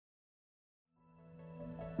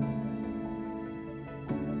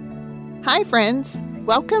Hi, friends.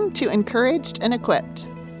 Welcome to Encouraged and Equipped.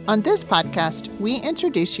 On this podcast, we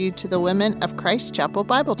introduce you to the women of Christ Chapel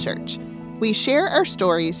Bible Church. We share our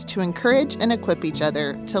stories to encourage and equip each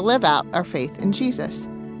other to live out our faith in Jesus.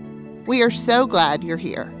 We are so glad you're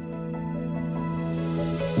here.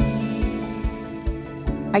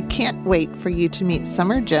 I can't wait for you to meet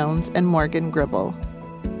Summer Jones and Morgan Gribble.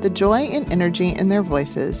 The joy and energy in their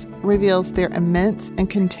voices reveals their immense and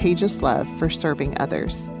contagious love for serving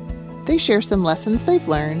others. They share some lessons they've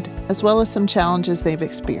learned, as well as some challenges they've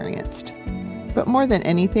experienced. But more than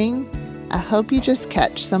anything, I hope you just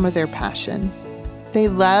catch some of their passion. They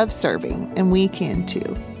love serving, and we can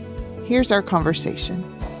too. Here's our conversation.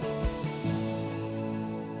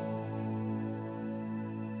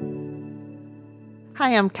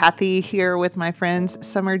 Hi, I'm Kathy here with my friends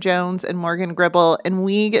Summer Jones and Morgan Gribble, and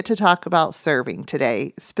we get to talk about serving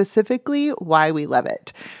today, specifically why we love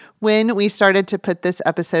it. When we started to put this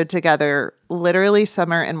episode together, literally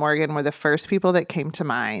Summer and Morgan were the first people that came to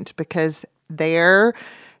mind because their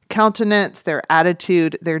countenance, their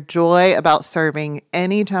attitude, their joy about serving,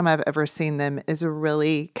 anytime I've ever seen them, is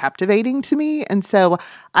really captivating to me. And so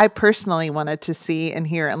I personally wanted to see and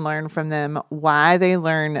hear and learn from them why they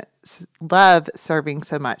love serving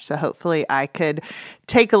so much. So hopefully I could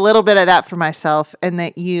take a little bit of that for myself, and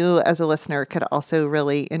that you as a listener could also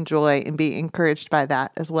really enjoy and be encouraged by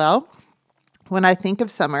that as well. When I think of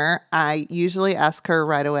Summer, I usually ask her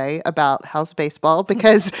right away about how's baseball,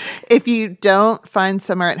 because if you don't find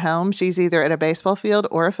Summer at home, she's either at a baseball field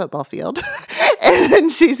or a football field. And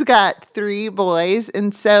she's got 3 boys.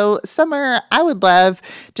 And so, Summer, I would love,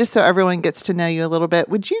 just so everyone gets to know you a little bit,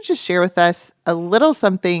 would you just share with us a little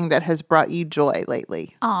something that has brought you joy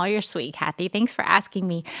lately? Oh, you're sweet, Kathy. Thanks for asking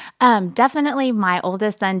me. Definitely my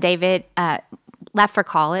oldest son, David, left for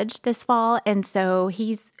college this fall. And so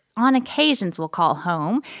he's on occasions will call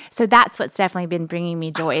home. So that's what's definitely been bringing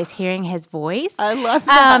me joy, is hearing his voice. I love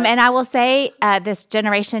that. And I will say this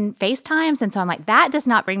generation FaceTimes. And so I'm like, that does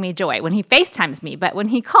not bring me joy when he FaceTimes me. But when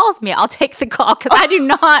he calls me, I'll take the call, because I do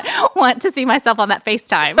not want to see myself on that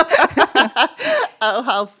FaceTime. Oh,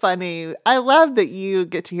 how funny. I love that you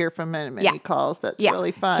get to hear from him and he calls. That's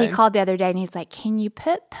really fun. He called the other day and he's like, can you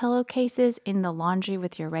put pillowcases in the laundry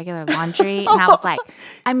with your regular laundry? And I was like,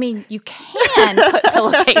 I mean, you can put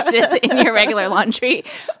pillowcases in your regular laundry,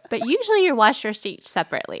 but usually you wash your sheets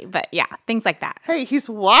separately. But yeah, things like that. Hey, he's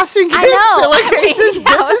washing his pillowcases.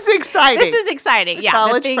 This is exciting. This is exciting. Yeah,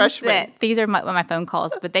 college freshman. These are my phone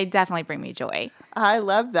calls, but they definitely bring me joy. I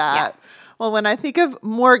love that. Yeah. Well, when I think of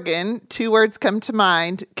Morgan, 2 words come to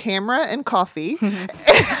mind: camera and coffee.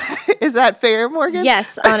 Is that fair, Morgan?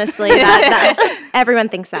 Yes, honestly. That everyone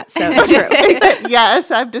thinks that's so true. Yes,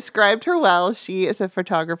 I've described her well. She is a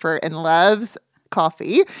photographer and loves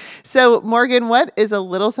coffee. So, Morgan, what is a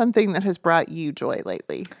little something that has brought you joy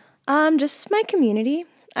lately? Just my community.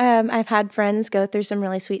 I've had friends go through some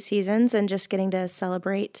really sweet seasons, and just getting to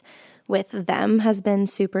celebrate with them has been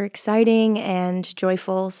super exciting and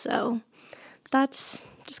joyful. So that's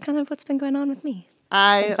just kind of what's been going on with me.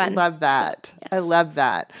 I love that. So, yes. I love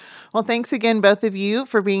that. Well, thanks again, both of you,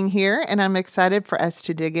 for being here. And I'm excited for us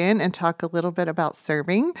to dig in and talk a little bit about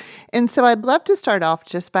serving. And so I'd love to start off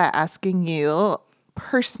just by asking you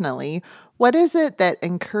personally, what is it that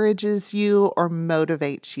encourages you or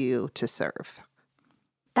motivates you to serve?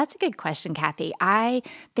 That's a good question, Kathy. I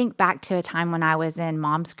think back to a time when I was in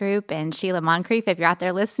Mom's Group, and Sheila Moncrief, if you're out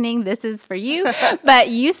there listening, this is for you. But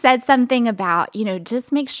you said something about,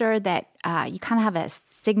 just make sure that you kind of have a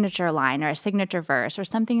signature line or a signature verse or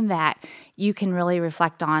something that you can really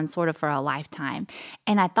reflect on sort of for a lifetime.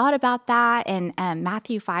 And I thought about that, and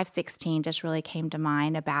Matthew 5:16 just really came to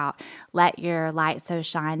mind about let your light so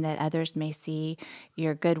shine that others may see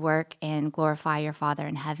your good work and glorify your Father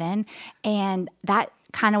in heaven. And that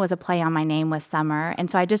kind of was a play on my name with Summer.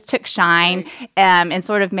 And so I just took shine and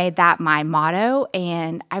sort of made that my motto.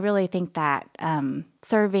 And I really think that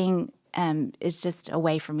serving is just a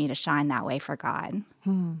way for me to shine that way for God.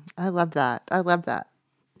 I love that. I love that.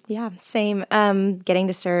 Yeah, same. Getting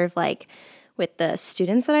to serve with the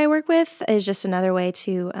students that I work with is just another way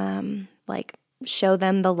to show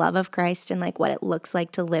them the love of Christ and what it looks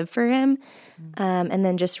like to live for Him, and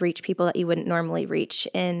then just reach people that you wouldn't normally reach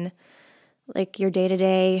in your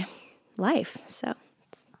day-to-day life. So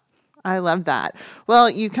I love that. Well,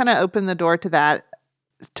 you kind of opened the door to that,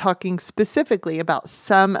 talking specifically about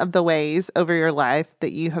some of the ways over your life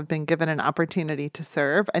that you have been given an opportunity to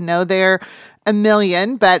serve. I know there are a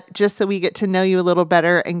million, but just so we get to know you a little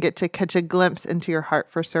better and get to catch a glimpse into your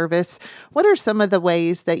heart for service, what are some of the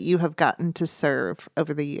ways that you have gotten to serve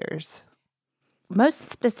over the years? most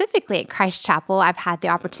specifically at Christ Chapel, I've had the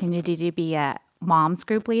opportunity to be a mom's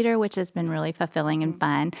group leader, which has been really fulfilling and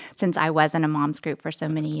fun since I was in a mom's group for so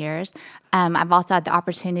many years. I've also had the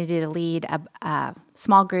opportunity to lead a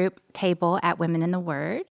small group table at Women in the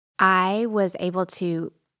Word. I was able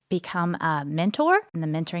to become a mentor in the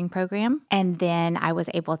mentoring program, and then I was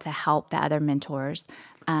able to help the other mentors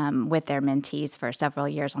with their mentees for several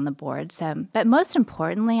years on the board. So, but most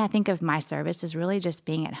importantly, I think of my service as really just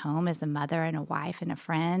being at home as a mother and a wife and a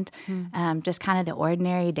friend, just kind of the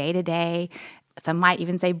ordinary day-to-day, some might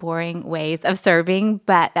even say boring ways of serving,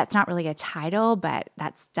 but that's not really a title, but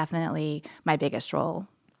that's definitely my biggest role.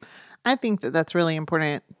 I think that that's really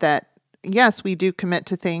important that, yes, we do commit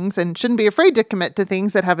to things and shouldn't be afraid to commit to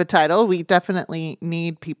things that have a title. We definitely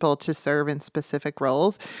need people to serve in specific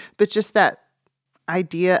roles, but just that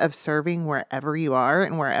idea of serving wherever you are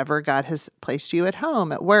and wherever God has placed you, at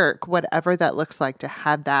home, at work, whatever that looks like, to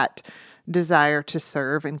have that desire to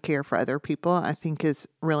serve and care for other people, I think is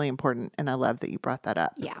really important. And I love that you brought that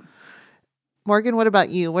up. Yeah. Morgan, what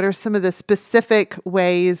about you? What are some of the specific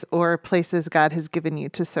ways or places God has given you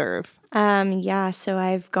to serve? So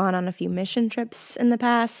I've gone on a few mission trips in the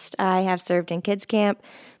past. I have served in kids camp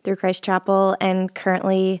through Christ Chapel, and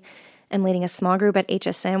currently am leading a small group at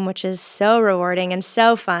HSM, which is so rewarding and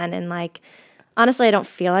so fun. And honestly, I don't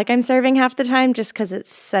feel like I'm serving half the time just because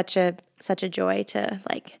it's such a joy to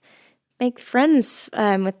make friends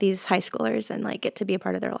with these high schoolers and get to be a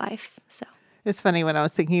part of their life. So it's funny, when I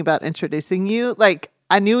was thinking about introducing you,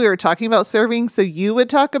 I knew we were talking about serving, so you would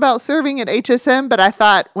talk about serving at HSM, but I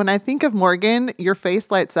thought, when I think of Morgan, your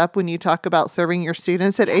face lights up when you talk about serving your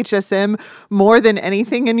students at HSM more than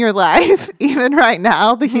anything in your life, even right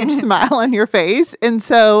now, the huge smile on your face. And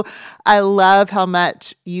so I love how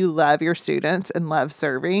much you love your students and love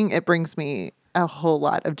serving. It brings me a whole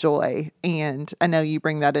lot of joy. And I know you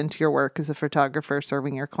bring that into your work as a photographer,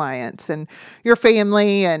 serving your clients and your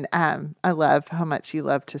family. And I love how much you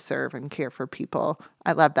love to serve and care for people.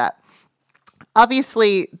 I love that.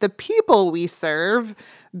 Obviously, the people we serve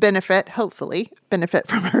hopefully benefit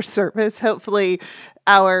from our service. Hopefully,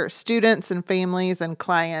 our students and families and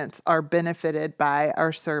clients are benefited by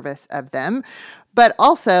our service of them. But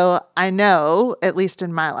also, I know, at least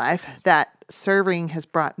in my life, that serving has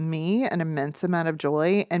brought me an immense amount of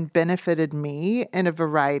joy and benefited me in a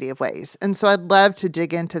variety of ways. And so I'd love to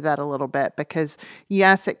dig into that a little bit, because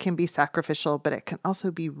yes, it can be sacrificial, but it can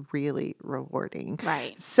also be really rewarding.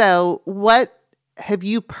 Right. So what have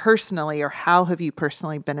you personally, or how have you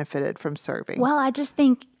personally benefited from serving? Well, I just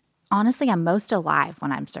think, honestly, I'm most alive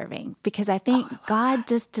when I'm serving, because I think God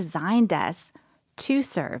just designed us to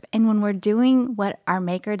serve. And when we're doing what our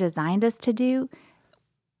Maker designed us to do,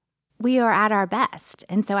 we are at our best.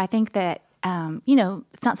 And so I think that,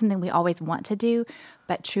 it's not something we always want to do,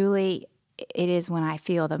 but truly it is when I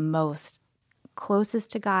feel the most closest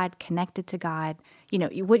to God, connected to God.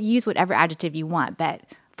 You would use whatever adjective you want, but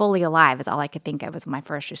fully alive is all I could think of as my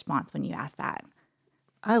first response when you asked that.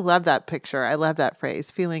 I love that picture. I love that phrase,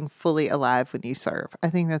 feeling fully alive when you serve. I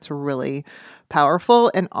think that's really powerful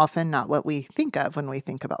and often not what we think of when we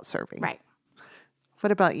think about serving. Right.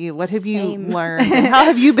 What about you? What have you learned? And how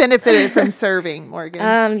have you benefited from serving, Morgan?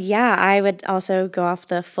 I would also go off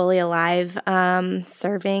the fully alive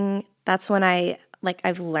serving. That's when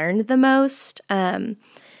I've learned the most,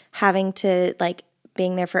 having to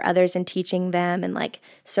being there for others and teaching them and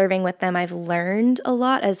serving with them. I've learned a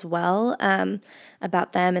lot as well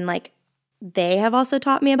about them, and they have also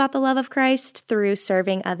taught me about the love of Christ through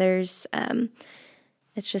serving others.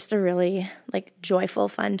 It's just a really joyful,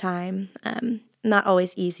 fun time. Not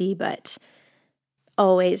always easy, but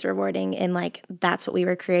always rewarding. And that's what we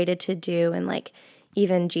were created to do. And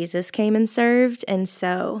even Jesus came and served. And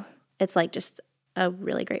so it's just a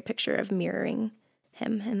really great picture of mirroring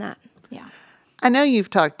him in that. Yeah. I know you've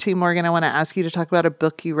talked to, Morgan, I want to ask you to talk about a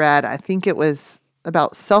book you read. I think it was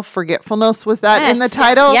about self-forgetfulness. Was that in the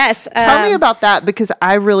title? Yes. Tell me about that, because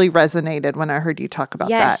I really resonated when I heard you talk about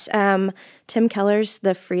that. Yes. Tim Keller's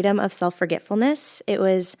The Freedom of Self-Forgetfulness. It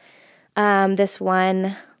was this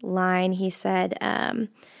one line. He said,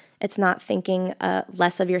 it's not thinking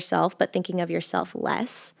less of yourself, but thinking of yourself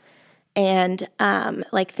less. And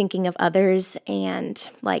thinking of others and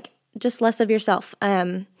just less of yourself.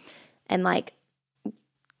 And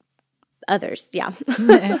others. Yeah.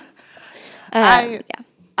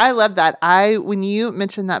 I love that. When you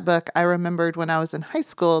mentioned that book, I remembered when I was in high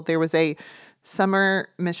school, there was a summer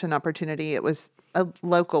mission opportunity. It was a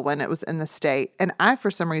local one. It was in the state. And I,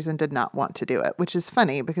 for some reason, did not want to do it, which is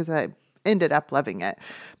funny because I ended up loving it.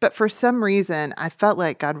 But for some reason, I felt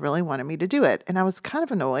like God really wanted me to do it. And I was kind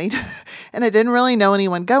of annoyed and I didn't really know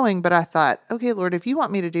anyone going, but I thought, okay, Lord, if you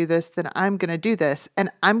want me to do this, then I'm going to do this.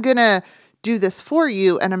 And I'm going to do this for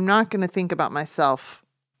you. And I'm not going to think about myself.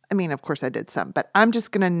 I mean, of course I did some, but I'm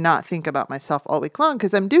just going to not think about myself all week long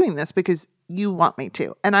because I'm doing this because you want me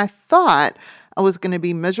to. And I thought I was going to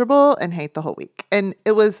be miserable and hate the whole week. And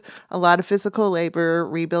it was a lot of physical labor,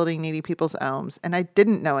 rebuilding needy people's homes. And I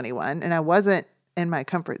didn't know anyone and I wasn't in my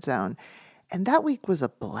comfort zone. And that week was a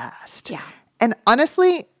blast. Yeah. And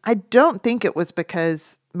honestly, I don't think it was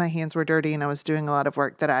because my hands were dirty and I was doing a lot of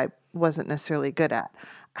work that I wasn't necessarily good at.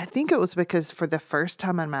 I think it was because for the first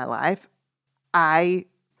time in my life, I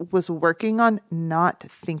was working on not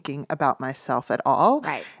thinking about myself at all.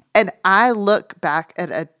 Right. And I look back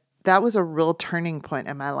at that was a real turning point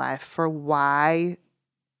in my life for why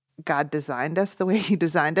God designed us the way he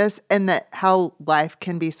designed us, and that how life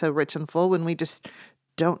can be so rich and full when we just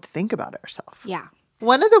don't think about ourselves. Yeah.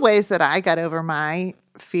 One of the ways that I got over my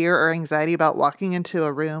fear or anxiety about walking into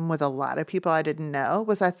a room with a lot of people I didn't know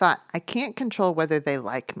was I thought, I can't control whether they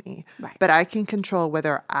like me, Right. but I can control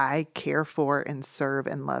whether I care for and serve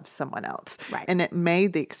and love someone else. Right. And it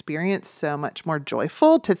made the experience so much more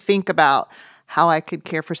joyful to think about how I could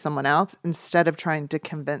care for someone else instead of trying to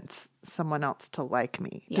convince someone else to like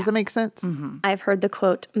me. Yeah. Does that make sense? Mm-hmm. I've heard the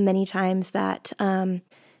quote many times that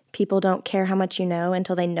people don't care how much you know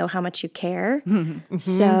until they know how much you care. Mm-hmm.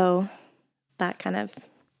 So that kind of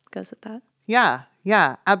goes with that.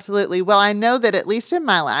 Yeah, absolutely. Well, I know that at least in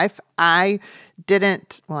my life, I'm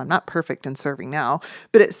not perfect in serving now,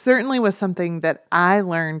 but it certainly was something that I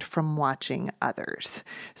learned from watching others.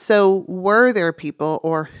 So were there people,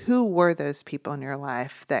 or who were those people in your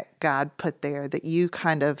life that God put there that you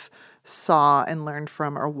kind of saw and learned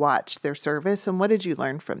from or watched their service? And what did you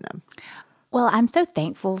learn from them? Well, I'm so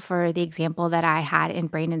thankful for the example that I had in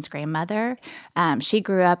Brandon's grandmother. She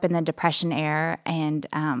grew up in the Depression era and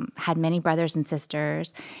had many brothers and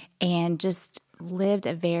sisters and just lived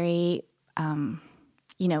a very,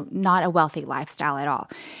 not a wealthy lifestyle at all.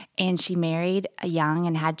 And she married young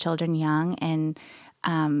and had children young, and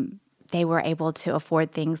they were able to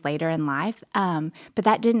afford things later in life. But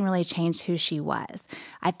that didn't really change who she was.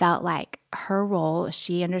 I felt like her role,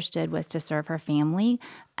 she understood, was to serve her family.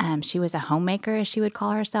 She was a homemaker, as she would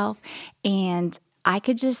call herself. And I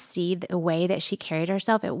could just see the way that she carried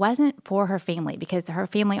herself. It wasn't for her family, because her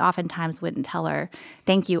family oftentimes wouldn't tell her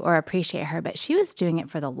thank you or appreciate her, but she was doing it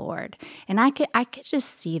for the Lord. And I could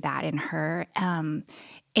just see that in her.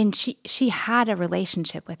 And she had a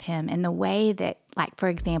relationship with him in the way that, like, for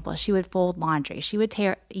example, she would fold laundry. She would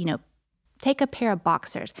take a pair of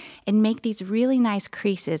boxers and make these really nice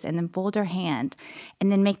creases and then fold her hand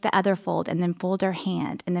and then make the other fold and then fold her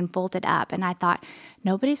hand and then fold it up. And I thought,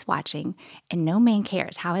 nobody's watching and no man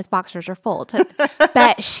cares how his boxers are folded.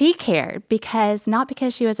 But she cared not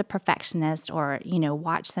because she was a perfectionist or,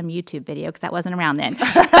 watched some YouTube video, because that wasn't around then.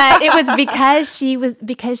 But it was because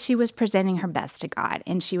she was presenting her best to God,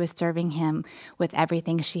 and she was serving him with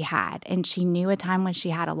everything she had. And she knew a time when she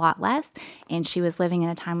had a lot less, and she was living in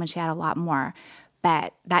a time when she had a lot more.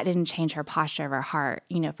 But that didn't change her posture of her heart,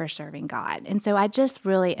 for serving God. And so I just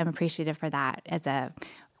really am appreciative for that as a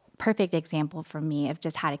perfect example for me of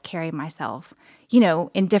just how to carry myself,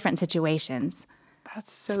 in different situations.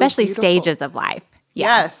 That's so especially beautiful. Stages of life.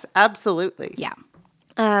 Yeah. Yes, absolutely. Yeah.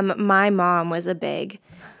 My mom was a big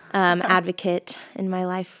advocate in my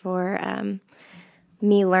life for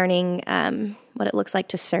me learning what it looks like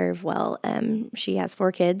to serve well. She has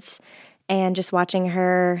 4 kids, and just watching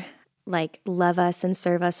her love us and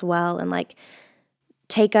serve us well, and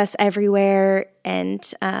take us everywhere,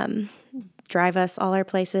 and drive us all our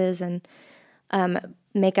places, and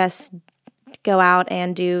make us go out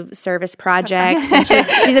and do service projects. And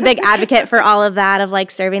she's a big advocate for all of that,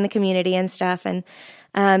 of serving the community and stuff.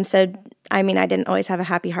 And so, I didn't always have a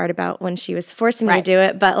happy heart about when she was forcing me to do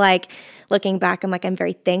it, but looking back, I'm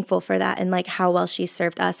very thankful for that, and how well she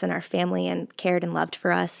served us and our family and cared and loved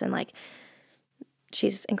for us, and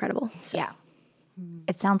she's incredible. So. Yeah.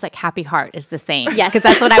 It sounds like happy heart is the same. Yes. Because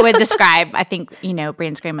that's what I would describe. I think,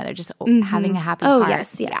 Brandon's grandmother, just having a happy heart. Oh,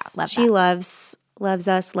 yes. Yeah, love she that. loves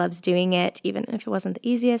us, loves doing it, even if it wasn't the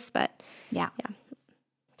easiest, but yeah.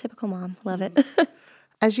 Typical mom. Love it.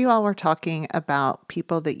 As you all were talking about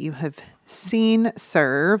people that you have seen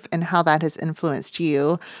serve and how that has influenced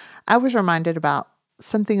you, I was reminded about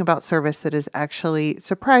something about service that has actually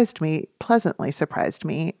pleasantly surprised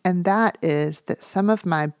me. And that is that some of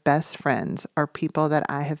my best friends are people that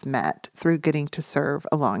I have met through getting to serve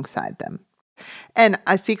alongside them. And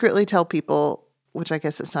I secretly tell people which I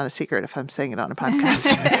guess it's not a secret if I'm saying it on a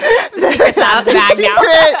podcast. The secret's out of the bag now.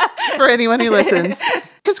 Secret for anyone who listens.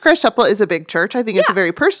 Because Christ Chapel is a big church. I think it's a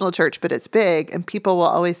very personal church, but it's big. And people will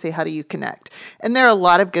always say, how do you connect? And there are a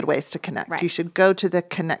lot of good ways to connect. Right. You should go to the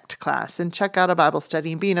Connect class and check out a Bible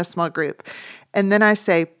study and be in a small group. And then I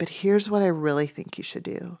say, but here's what I really think you should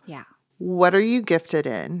do. Yeah. What are you gifted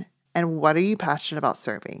in? And what are you passionate about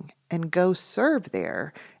serving? And go serve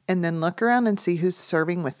there. And then look around and see who's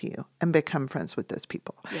serving with you and become friends with those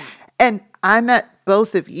people. Yeah. And I met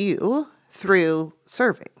both of you through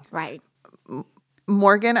serving. Right.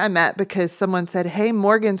 Morgan, I met because someone said, hey,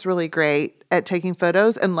 Morgan's really great at taking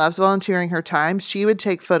photos and loves volunteering her time. She would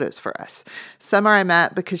take photos for us. Summer, I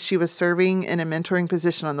met because she was serving in a mentoring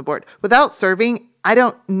position on the board. Without serving, I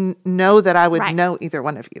don't know that I would know either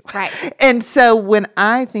one of you. Right. And so when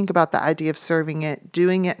I think about the idea of serving it,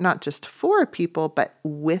 doing it not just for people, but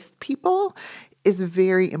with people is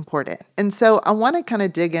very important. And so I want to kind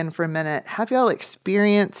of dig in for a minute. Have y'all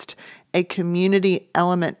experienced a community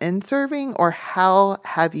element in serving, or how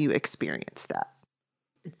have you experienced that?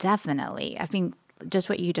 Definitely. I think just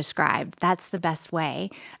what you described, that's the best way.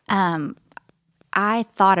 I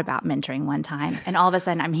thought about mentoring one time, and all of a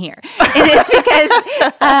sudden I'm here. And it's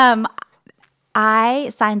because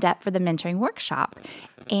I signed up for the mentoring workshop.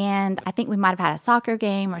 And I think we might have had a soccer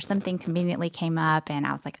game or something conveniently came up, and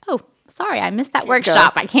I was like, oh, sorry, I missed that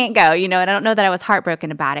workshop. I can't go, and I don't know that I was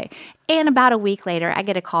heartbroken about it. And about a week later, I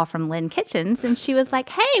get a call from Lynn Kitchens, and she was like,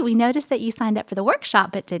 hey, we noticed that you signed up for the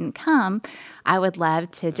workshop but didn't come. I would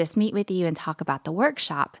love to just meet with you and talk about the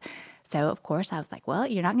workshop. So, of course, I was like, well,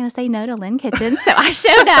 you're not going to say no to Lynn Kitchens. So I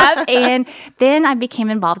showed up, and then I became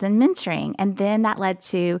involved in mentoring. And then that led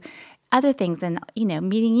to other things and,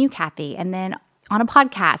 meeting you, Kathy, and then on a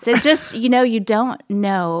podcast. It just, you don't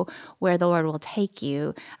know where the Lord will take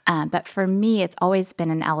you. But for me, it's always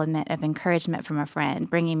been an element of encouragement from a friend,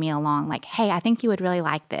 bringing me along like, hey, I think you would really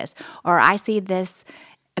like this, or I see this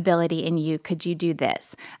ability in you. Could you do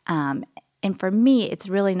this? And for me, it's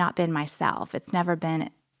really not been myself. It's never been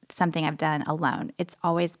something I've done alone. It's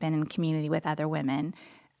always been in community with other women.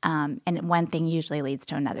 And one thing usually leads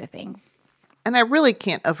to another thing. And I really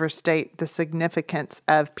can't overstate the significance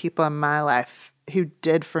of people in my life who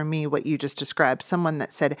did for me what you just described. Someone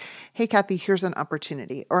that said, hey, Kathy, here's an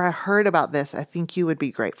opportunity. Or I heard about this. I think you would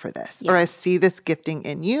be great for this. Yeah. Or I see this gifting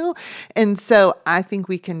in you. And so I think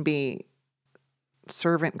we can be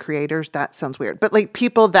servant creators. That sounds weird. But like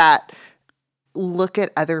people that look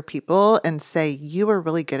at other people and say, you are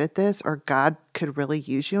really good at this, or God could really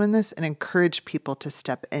use you in this, and encourage people to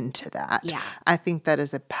step into that. Yeah. I think that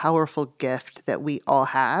is a powerful gift that we all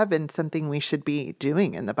have and something we should be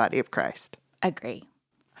doing in the body of Christ. Agree.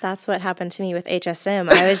 That's what happened to me with HSM.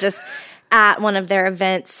 I was just at one of their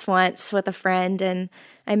events once with a friend, and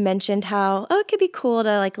I mentioned how, it could be cool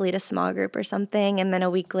to like lead a small group or something. And then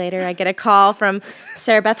a week later, I get a call from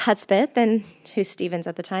Sarah Beth Hudspeth, and who's Stevens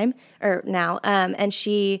at the time, or now. And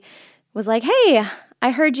she was like, hey,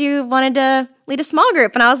 I heard you wanted to lead a small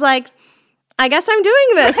group. And I was like, I guess I'm doing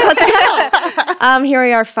this. Let's go. Here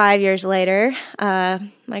we are 5 years later.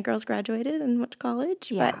 My girls graduated and went to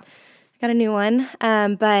college, but I got a new one.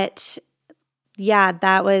 But yeah,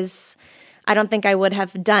 that was, I don't think I would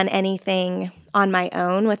have done anything on my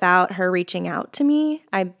own without her reaching out to me.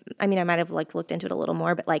 I mean, I might have like looked into it a little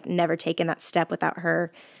more, but like never taken that step without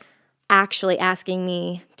her actually asking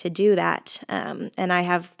me to do that. And I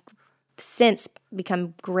have since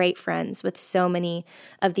become great friends with so many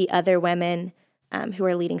of the other women who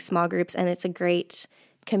are leading small groups. And it's a great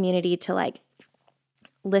community to like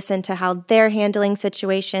listen to how they're handling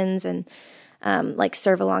situations and like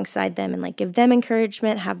serve alongside them and like give them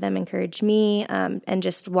encouragement, have them encourage me, and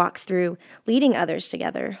just walk through leading others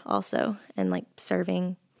together also and like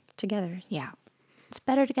serving together. Yeah. It's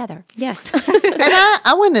better together. Yes. And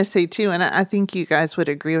I want to say too, and I think you guys would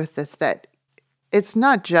agree with this, that it's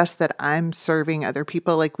not just that I'm serving other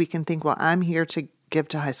people. Like we can think, well, I'm here to give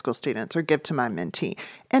to high school students or give to my mentee.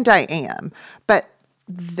 And I am. But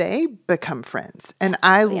they become friends and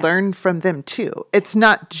I learn from them too. It's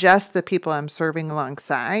not just the people I'm serving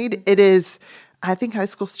alongside. It is, I think high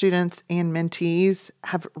school students and mentees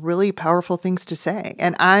have really powerful things to say,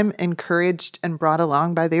 and I'm encouraged and brought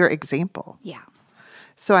along by their example. Yeah.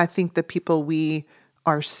 So I think the people we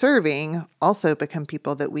are serving also become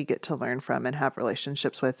people that we get to learn from and have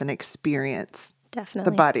relationships with and experience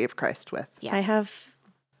Definitely the body of Christ with. Yeah. I have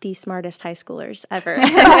the smartest high schoolers ever.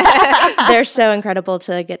 They're so incredible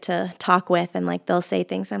to get to talk with, and like they'll say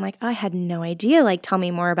things I'm like, oh, I had no idea, like tell me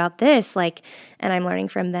more about this, like, and I'm learning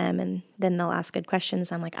from them, and then they'll ask good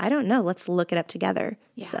questions. I'm like, I don't know, let's look it up together.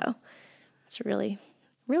 So it's really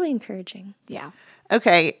really encouraging. Yeah.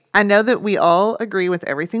 Okay, I know that we all agree with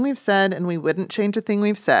everything we've said and we wouldn't change a thing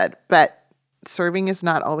we've said, but serving is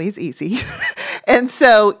not always easy. And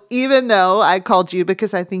so even though I called you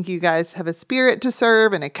because I think you guys have a spirit to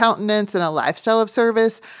serve and a countenance and a lifestyle of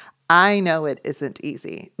service, I know it isn't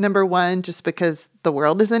easy. Number one, just because the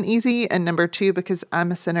world isn't easy. And number two, because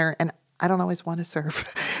I'm a sinner and I don't always want to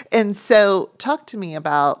serve. And so talk to me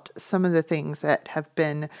about some of the things that have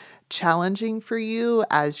been challenging for you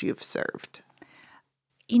as you've served.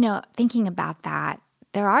 You know, thinking about that,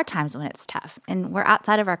 there are times when it's tough and we're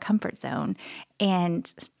outside of our comfort zone.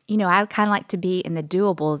 And, you know, I kind of like to be in the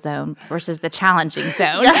doable zone versus the challenging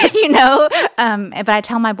zone, Yes. you know. But I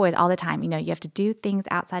tell my boys all the time, you know, you have to do things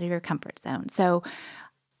outside of your comfort zone. So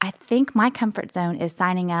I think my comfort zone is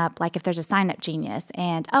signing up, like if there's a sign up Genius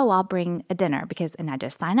and, I'll bring a dinner and I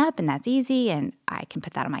just sign up and that's easy and I can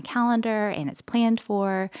put that on my calendar and it's planned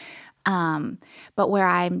for. But where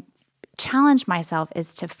I'm challenge myself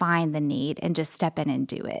is to find the need and just step in and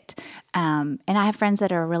do it. And I have friends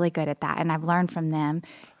that are really good at that, and I've learned from them.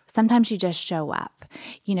 Sometimes you just show up.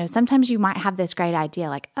 You know, sometimes you might have this great idea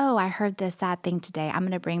like, I heard this sad thing today. I'm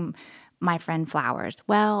going to bring my friend flowers.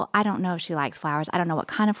 Well, I don't know if she likes flowers. I don't know what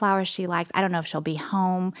kind of flowers she likes. I don't know if she'll be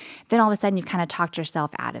home. Then all of a sudden you've kind of talked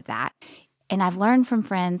yourself out of that. And I've learned from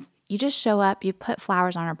friends, you just show up, you put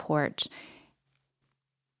flowers on her porch,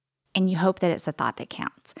 and you hope that it's the thought that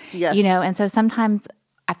counts. Yes. You know, and so sometimes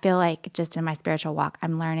I feel like just in my spiritual walk,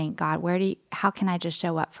 I'm learning, God, how can I just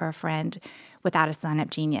show up for a friend without a sign up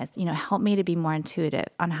Genius? You know, help me to be more intuitive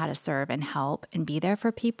on how to serve and help and be there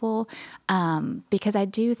for people. Because I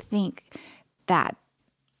do think that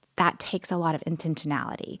takes a lot of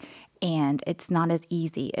intentionality. And it's not as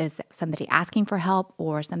easy as somebody asking for help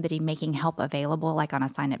or somebody making help available, like on a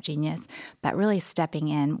sign up Genius, but really stepping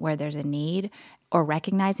in where there's a need or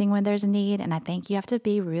recognizing when there's a need. And I think you have to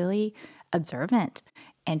be really observant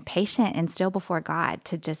and patient and still before God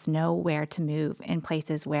to just know where to move in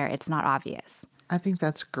places where it's not obvious. I think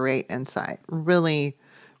that's great insight. Really,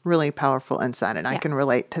 really powerful insight. And I can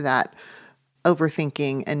relate to that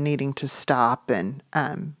overthinking and needing to stop and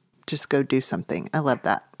just go do something. I love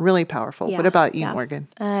that. Really powerful. Yeah. What about you, Morgan?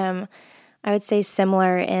 I would say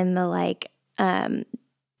similar in the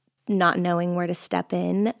not knowing where to step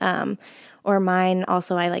in. Or mine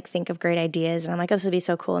also, I think of great ideas and I'm like, this would be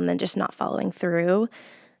so cool. And then just not following through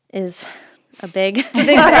is a big part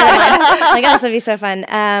of mine. This would be so fun.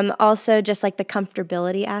 Also just the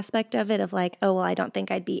comfortability aspect of it of I don't think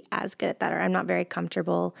I'd be as good at that, or I'm not very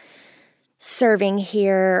comfortable serving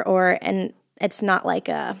here, and it's not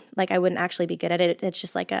I wouldn't actually be good at it. It's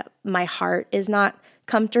just my heart is not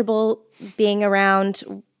comfortable being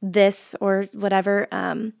around this or whatever.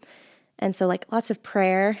 And so lots of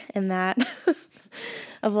prayer in that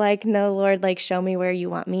of no, Lord, show me where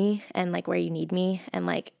you want me and where you need me,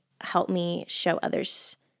 and help me show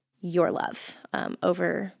others your love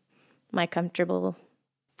over my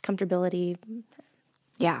comfortability.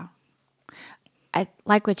 Yeah. I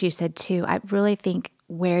like what you said too. I really think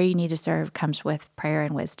where you need to serve comes with prayer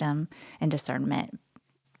and wisdom and discernment.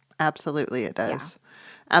 Absolutely it does. Yeah.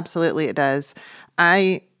 Absolutely it does.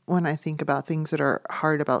 When I think about things that are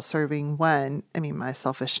hard about serving, my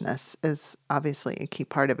selfishness is obviously a key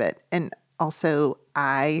part of it. And also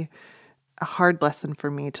a hard lesson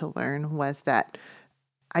for me to learn was that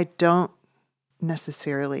I don't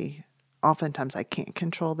necessarily, oftentimes I can't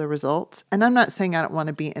control the results. And I'm not saying I don't want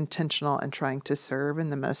to be intentional and trying to serve in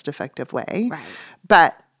the most effective way, Right.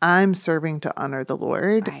 but I'm serving to honor the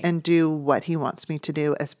Lord Right. and do what he wants me to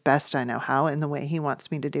do as best I know how in the way he wants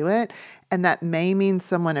me to do it. And that may mean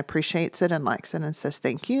someone appreciates it and likes it and says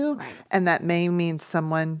thank you. Right. And that may mean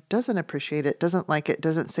someone doesn't appreciate it, doesn't like it,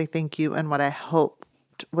 doesn't say thank you. And what I hoped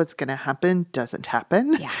was going to happen doesn't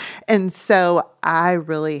happen. Yeah. And so I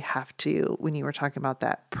really have to, when you were talking about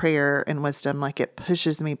that prayer and wisdom, it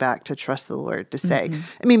pushes me back to trust the Lord to say,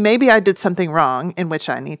 maybe I did something wrong in which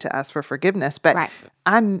I need to ask for forgiveness, but Right.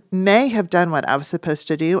 I may have done what I was supposed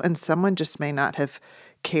to do, and someone just may not have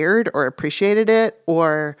cared or appreciated it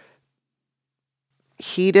or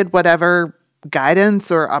heeded whatever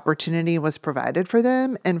guidance or opportunity was provided for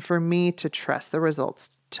them. And for me to trust the results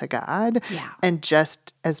to God and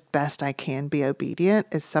just as best I can be obedient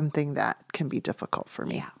is something that can be difficult for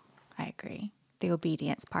me. Yeah, I agree. The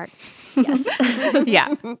obedience part. Yes.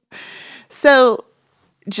 Yeah. So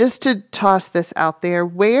just to toss this out there,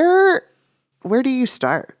 where do you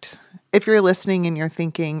start? If you're listening and you're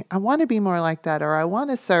thinking, I want to be more like that, or I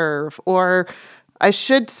want to serve, or I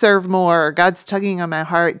should serve more, or God's tugging on my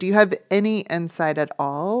heart, do you have any insight at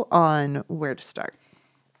all on where to start?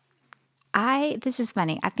 This is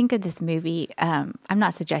funny. I think of this movie. I'm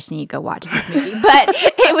not suggesting you go watch this movie, but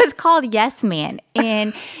it was called Yes Man.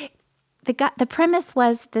 And the premise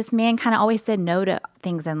was this man kind of always said no to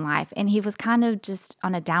things in life. And he was kind of just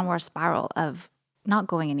on a downward spiral of not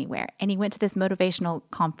going anywhere. And he went to this motivational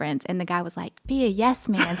conference and the guy was like, be a yes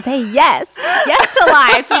man, say yes to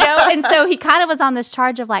life, And so he kind of was on this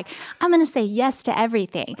charge of like, I'm going to say yes to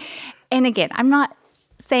everything. And again, I'm not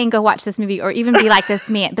saying go watch this movie or even be like this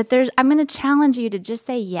man, but I'm going to challenge you to just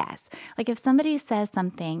say yes. Like if somebody says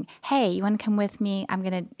something, hey, you want to come with me? I'm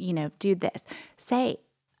going to, do this. Say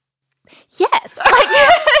yes.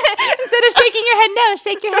 Like instead of shaking your head no,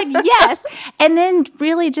 shake your head yes. And then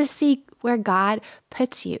really just see where God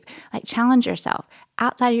puts you. Like challenge yourself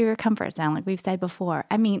outside of your comfort zone, like we've said before.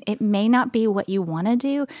 I mean, it may not be what you want to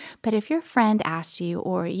do, but if your friend asked you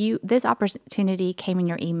or this opportunity came in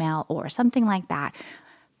your email or something like that,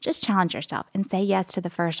 just challenge yourself and say yes to the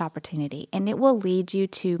first opportunity. And it will lead you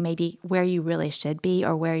to maybe where you really should be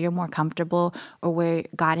or where you're more comfortable or where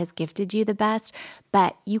God has gifted you the best.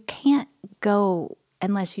 But you can't go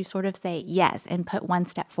unless you sort of say yes and put one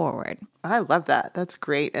step forward. I love that. That's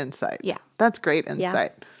great insight. Yeah. That's great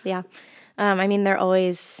insight. Yeah. I mean, they're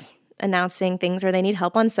always announcing things where they need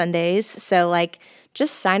help on Sundays. So like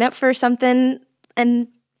just sign up for something and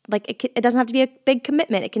like it doesn't have to be a big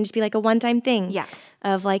commitment. It can just be like a one-time thing. Yeah.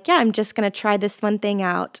 Of like, yeah, I'm just going to try this one thing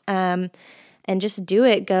out and just do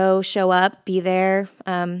it. Go, show up, be there,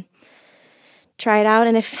 try it out.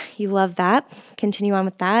 And if you love that, continue on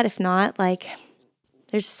with that. If not, like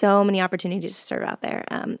there's so many opportunities to serve out there.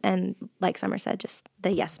 And like Summer said, just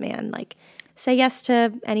the yes man, like say yes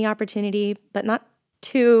to any opportunity, but not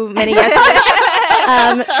too many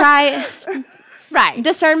yeses. Try right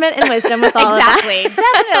discernment and wisdom with all of that. Exactly.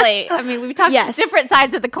 Definitely. I mean, we've talked different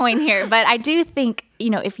sides of the coin here, but I do think,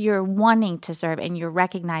 if you're wanting to serve and you're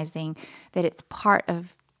recognizing that it's part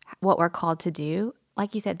of what we're called to do,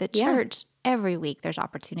 like you said, the church, every week there's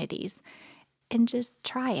opportunities and just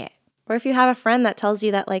try it. Or if you have a friend that tells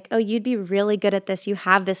you that like, oh, you'd be really good at this, you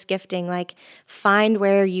have this gifting, like find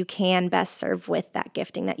where you can best serve with that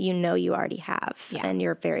gifting that you already have and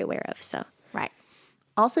you're very aware of. So, right.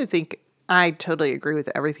 I also think I totally agree with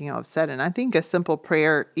everything y'all have said. And I think a simple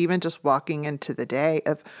prayer, even just walking into the day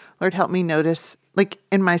of, Lord, help me notice, like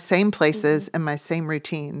in my same places and my same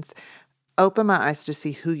routines, open my eyes to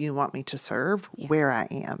see who you want me to serve, where I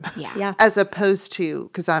am. Yeah. As opposed to,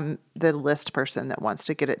 because I'm the list person that wants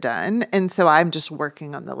to get it done. And so I'm just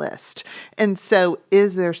working on the list. And so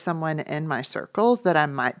is there someone in my circles that I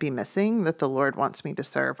might be missing that the Lord wants me to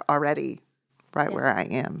serve already right where I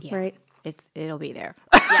am? Yeah. Right. It'll be there.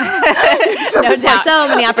 No doubt. So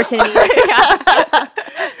many opportunities.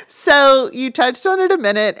 So you touched on it a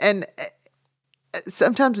minute, and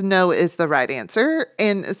sometimes no is the right answer.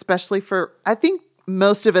 And especially I think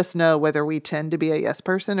most of us know whether we tend to be a yes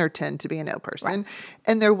person or tend to be a no person. Right.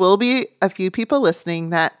 And there will be a few people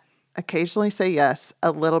listening that occasionally say yes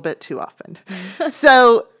a little bit too often.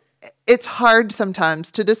 So it's hard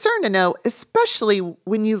sometimes to discern a no, especially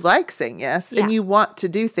when you like saying yes and you want to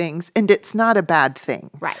do things and it's not a bad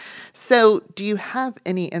thing. Right. So do you have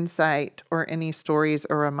any insight or any stories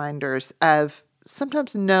or reminders of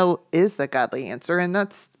sometimes no is the godly answer and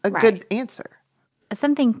that's a good answer?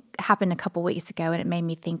 Something happened a couple weeks ago and it made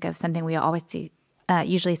me think of something we always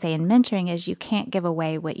usually say in mentoring is you can't give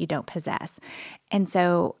away what you don't possess. And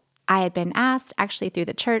so I had been asked actually through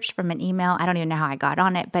the church from an email. I don't even know how I got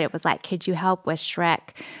on it, but it was like, could you help with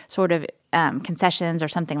Shrek sort of concessions or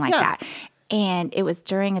something like that? And it was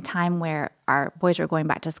during a time where our boys were going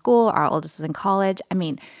back to school. Our oldest was in college. I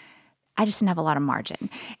mean, I just didn't have a lot of margin.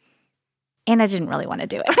 And I didn't really want to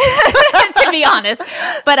do it, to be honest.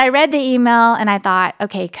 But I read the email and I thought,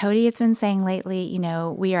 okay, Cody has been saying lately,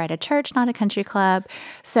 we are at a church, not a country club.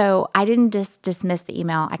 So I didn't just dismiss the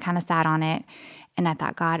email. I kind of sat on it. And I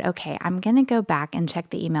thought, God, okay, I'm going to go back and check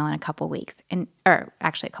the email in a couple weeks, or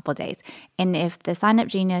actually a couple days. And if the Sign Up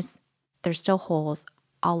Genius, there's still holes,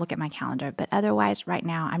 I'll look at my calendar. But otherwise, right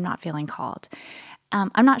now, I'm not feeling called.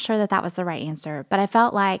 I'm not sure that was the right answer, but I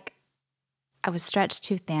felt like I was stretched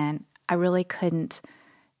too thin. I really couldn't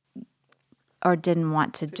or didn't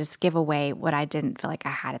want to just give away what I didn't feel like I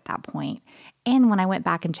had at that point. And when I went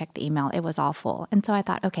back and checked the email, it was all full. And so I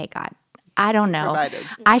thought, okay, God, I don't know. Provided.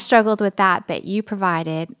 I struggled with that, but you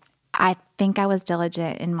provided. I think I was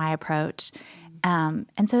diligent in my approach. And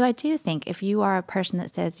so I do think if you are a person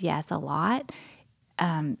that says yes a lot,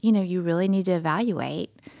 you really need to evaluate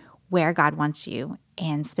where God wants you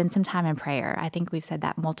and spend some time in prayer. I think we've said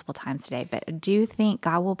that multiple times today, but I do think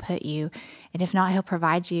God will put you, and if not, he'll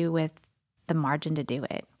provide you with the margin to do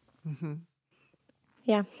it. Mm-hmm.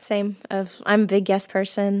 Yeah, same. I'm a big yes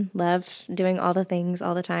person, love doing all the things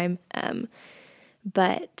all the time.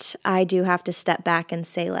 But I do have to step back and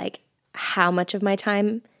say, like, how much of my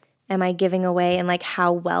time am I giving away, and like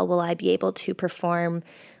how well will I be able to perform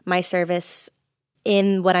my service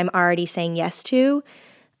in what I'm already saying yes to,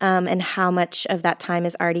 and how much of that time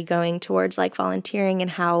is already going towards like volunteering,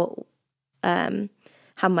 and how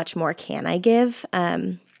much more can I give,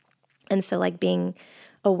 and so like being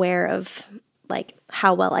aware of like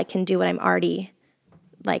how well I can do what I'm already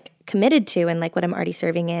like committed to, and like what I'm already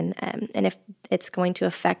serving in, and if it's going to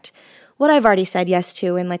affect what I've already said yes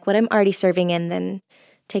to and like what I'm already serving in, then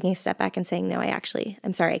taking a step back and saying, no,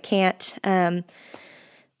 I'm sorry, I can't.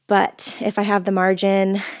 But if I have the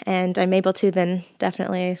margin and I'm able to, then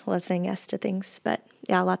definitely love saying yes to things. But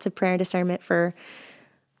yeah, lots of prayer and discernment for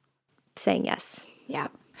saying yes. Yeah.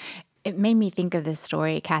 It made me think of this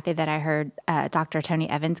story, Kathy, that I heard Dr. Tony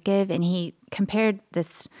Evans give, and he compared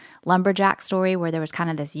this lumberjack story where there was kind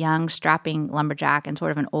of this young, strapping lumberjack and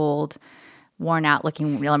sort of an old, worn-out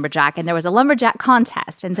looking lumberjack, and there was a lumberjack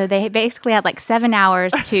contest. And so they basically had like 7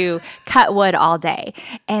 hours to cut wood all day.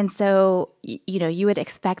 And so, you would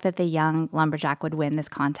expect that the young lumberjack would win this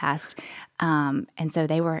contest. And so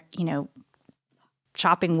they were,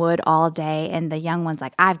 chopping wood all day, and the young one's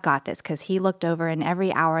like, I've got this, because he looked over, and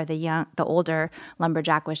every hour the older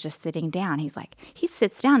lumberjack was just sitting down. He's like, he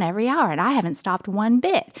sits down every hour, and I haven't stopped one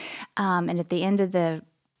bit. And at the end of the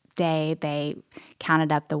day, they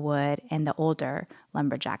counted up the wood, and the older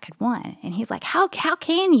lumberjack had won. And he's like, how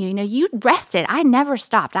can you? You rested. I never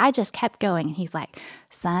stopped. I just kept going. And he's like,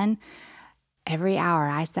 son, every hour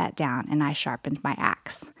I sat down and I sharpened my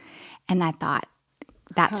axe. And I thought,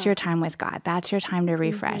 that's your time with God. That's your time to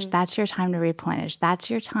refresh. Mm-hmm. That's your time to replenish. That's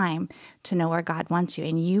your time to know where God wants you.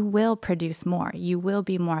 And you will produce more. You will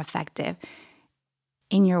be more effective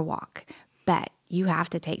in your walk. But you have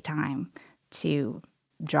to take time to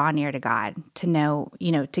draw near to God, to know,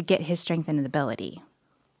 to get his strength and ability.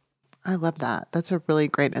 I love that. That's a really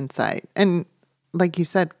great insight. And like you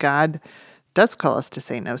said, God does call us to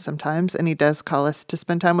say no sometimes, and he does call us to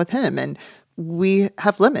spend time with him. And we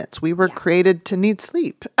have limits. We were created to need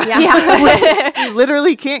sleep. Yeah. We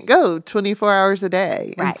literally can't go 24 hours a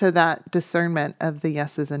day. Right. And so that discernment of the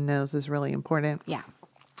yeses and nos is really important. Yeah.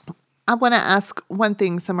 I want to ask one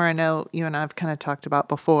thing, Summer. I know you and I have kind of talked about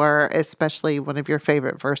before, especially one of your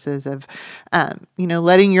favorite verses of,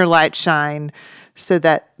 letting your light shine so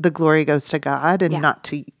that the glory goes to God and not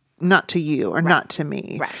to you or not to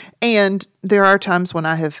me. Right. And there are times when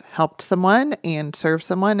I have helped someone and served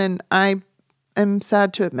someone, and I am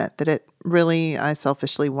sad to admit that I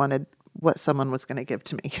selfishly wanted what someone was going to give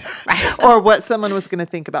to me or what someone was going to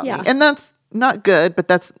think about me. And that's not good, but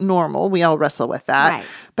that's normal. We all wrestle with that. Right.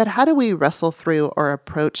 But how do we wrestle through or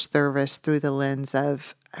approach service through the lens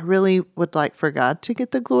of, I really would like for God to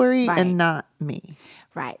get the glory and not me?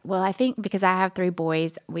 Right. Well, I think because I have 3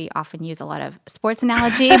 boys, we often use a lot of sports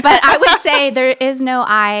analogy, but I would say there is no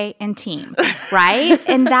I in team, right?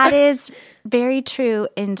 And that is very true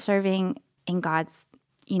in serving in God's,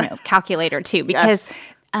 calculator too, because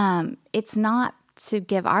it's not to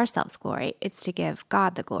give ourselves glory. It's to give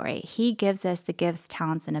God the glory. He gives us the gifts,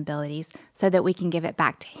 talents, and abilities so that we can give it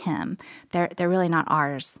back to him. They're really not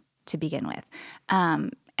ours to begin with.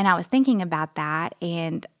 And I was thinking about that,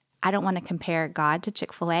 and I don't want to compare God to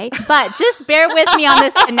Chick-fil-A, but just bear with me on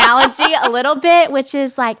this analogy a little bit, which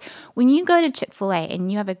is like when you go to Chick-fil-A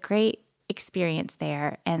and you have a great experience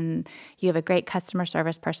there and you have a great customer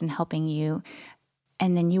service person helping you,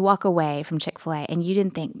 and then you walk away from Chick-fil-A and you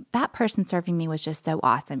didn't think, that person serving me was just so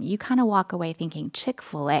awesome. You kind of walk away thinking,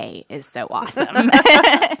 Chick-fil-A is so awesome.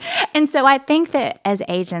 And so I think that as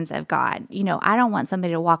agents of God, I don't want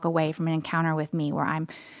somebody to walk away from an encounter with me where I'm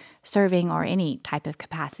serving or any type of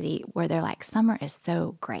capacity where they're like, Summer is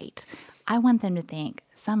so great. I want them to think,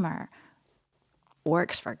 Summer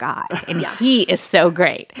works for God and he is so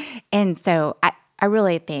great. And so I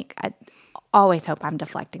really think, I always hope I'm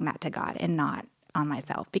deflecting that to God and not on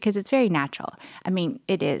myself, because it's very natural. I mean,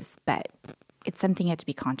 it is, but it's something you have to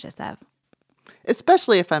be conscious of.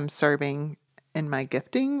 Especially if I'm serving in my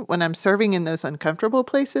gifting. When I'm serving in those uncomfortable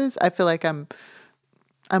places, I feel like I'm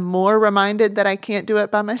more reminded that I can't do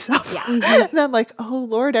it by myself. Yeah. And I'm like, oh,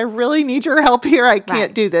 Lord, I really need your help here. I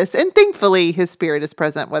can't do this. And thankfully, his Spirit is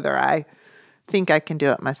present whether I think I can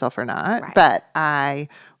do it myself or not. Right. But I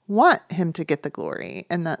want him to get the glory.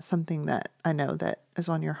 And that's something that I know that is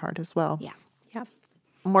on your heart as well. Yeah. Yeah.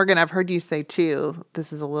 Morgan, I've heard you say too,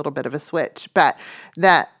 this is a little bit of a switch, but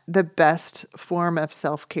that the best form of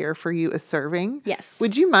self-care for you is serving. Yes.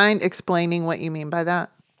 Would you mind explaining what you mean by that?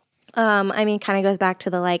 I mean, kind of goes back to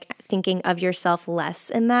the like thinking of yourself less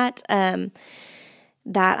in that,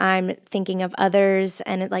 that I'm thinking of others,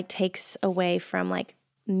 and it like takes away from like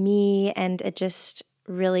me, and it just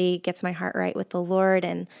really gets my heart right with the Lord,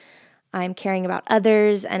 and I'm caring about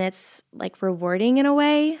others, and it's like rewarding in a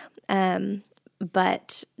way.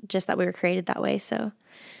 But just that we were created that way. So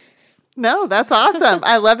No, that's awesome.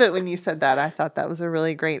 I love it when you said that. I thought that was a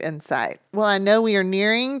really great insight. Well, I know we are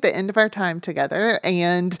nearing the end of our time together,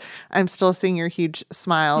 and I'm still seeing your huge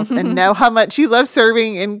smiles and know how much you love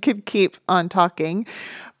serving and could keep on talking.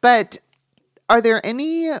 But are there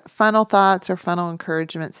any final thoughts or final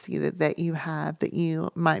encouragements that you have that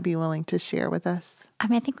you might be willing to share with us? I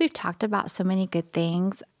mean, I think we've talked about so many good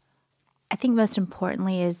things. I think most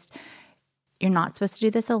importantly is you're not supposed to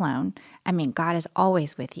do this alone. I mean, God is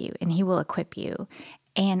always with you and He will equip you.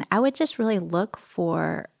 And I would just really look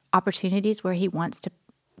for opportunities where He wants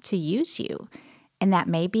to use you. And that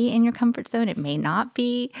may be in your comfort zone. It may not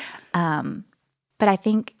be. But I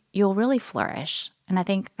think you'll really flourish. And I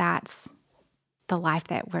think that's the life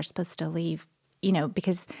that we're supposed to leave,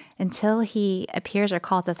 because until He appears or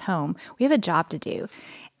calls us home, we have a job to do.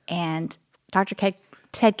 And Dr.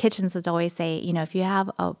 Ted Kitchens would always say, if you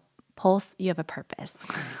have a pulse, you have a purpose.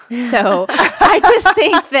 So I just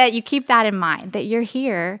think that you keep that in mind, that you're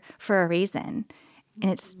here for a reason.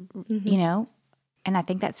 And it's, and I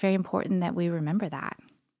think that's very important that we remember that.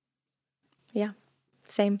 Yeah,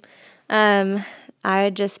 same. I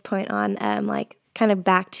would just point on like kind of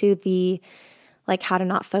back to the like how to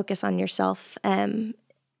not focus on yourself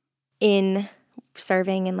in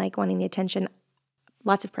serving and like wanting the attention.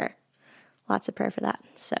 Lots of prayer for that.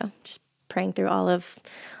 So just praying through all of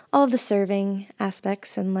the serving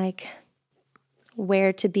aspects and like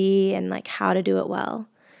where to be and like how to do it well.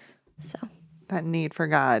 So that need for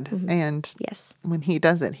God. And yes, when He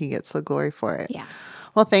does it, He gets the glory for it. Yeah.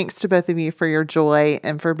 Well, thanks to both of you for your joy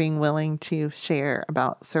and for being willing to share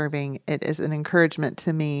about serving. It is an encouragement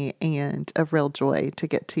to me and a real joy to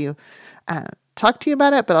get to talk to you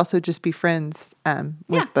about it, but also just be friends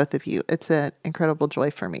with both of you. It's an incredible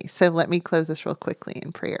joy for me. So let me close this real quickly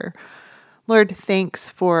in prayer. Lord, thanks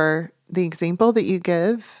for the example that you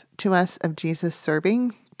give to us of Jesus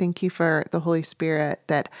serving. Thank you for the Holy Spirit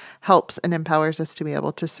that helps and empowers us to be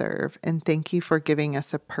able to serve. And thank you for giving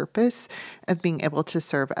us a purpose of being able to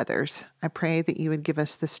serve others. I pray that you would give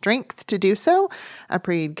us the strength to do so. I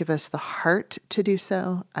pray you'd give us the heart to do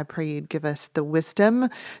so. I pray you'd give us the wisdom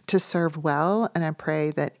to serve well. And I pray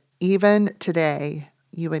that even today,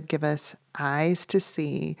 you would give us eyes to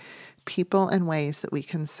see people and ways that we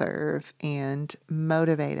can serve and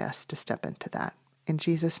motivate us to step into that. In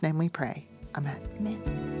Jesus' name we pray. Amen.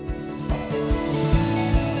 Amen.